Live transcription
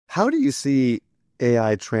How do you see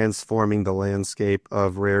AI transforming the landscape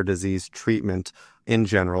of rare disease treatment in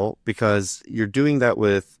general? Because you're doing that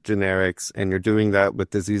with generics and you're doing that with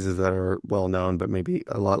diseases that are well known, but maybe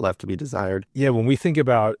a lot left to be desired. Yeah, when we think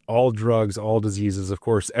about all drugs, all diseases, of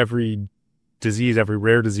course, every disease, every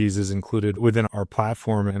rare disease is included within our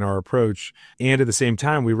platform and our approach. And at the same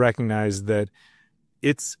time, we recognize that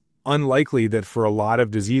it's unlikely that for a lot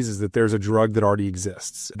of diseases that there's a drug that already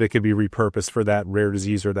exists that could be repurposed for that rare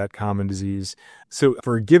disease or that common disease. So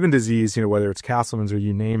for a given disease, whether it's Castleman's or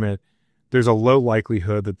you name it, there's a low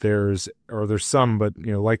likelihood that there's some, but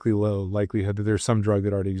likely low likelihood that there's some drug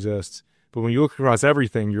that already exists. But when you look across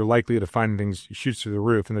everything, your likelihood of finding things shoots through the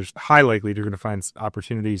roof, and there's high likelihood you're going to find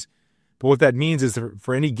opportunities. But what that means is that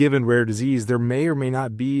for any given rare disease, there may or may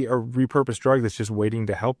not be a repurposed drug that's just waiting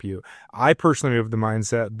to help you. I personally have the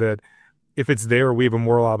mindset that if it's there, we have a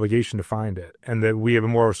moral obligation to find it, and that we have a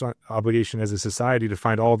moral obligation as a society to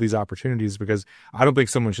find all these opportunities, because I don't think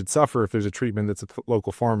someone should suffer if there's a treatment that's a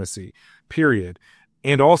local pharmacy, period.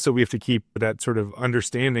 And also we have to keep that sort of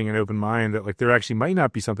understanding and open mind that there actually might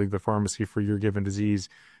not be something at the pharmacy for your given disease.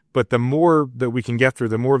 But the more that we can get through,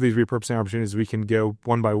 the more of these repurposing opportunities we can go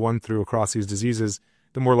one by one through across these diseases,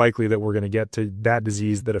 the more likely that we're going to get to that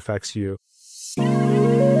disease that affects you.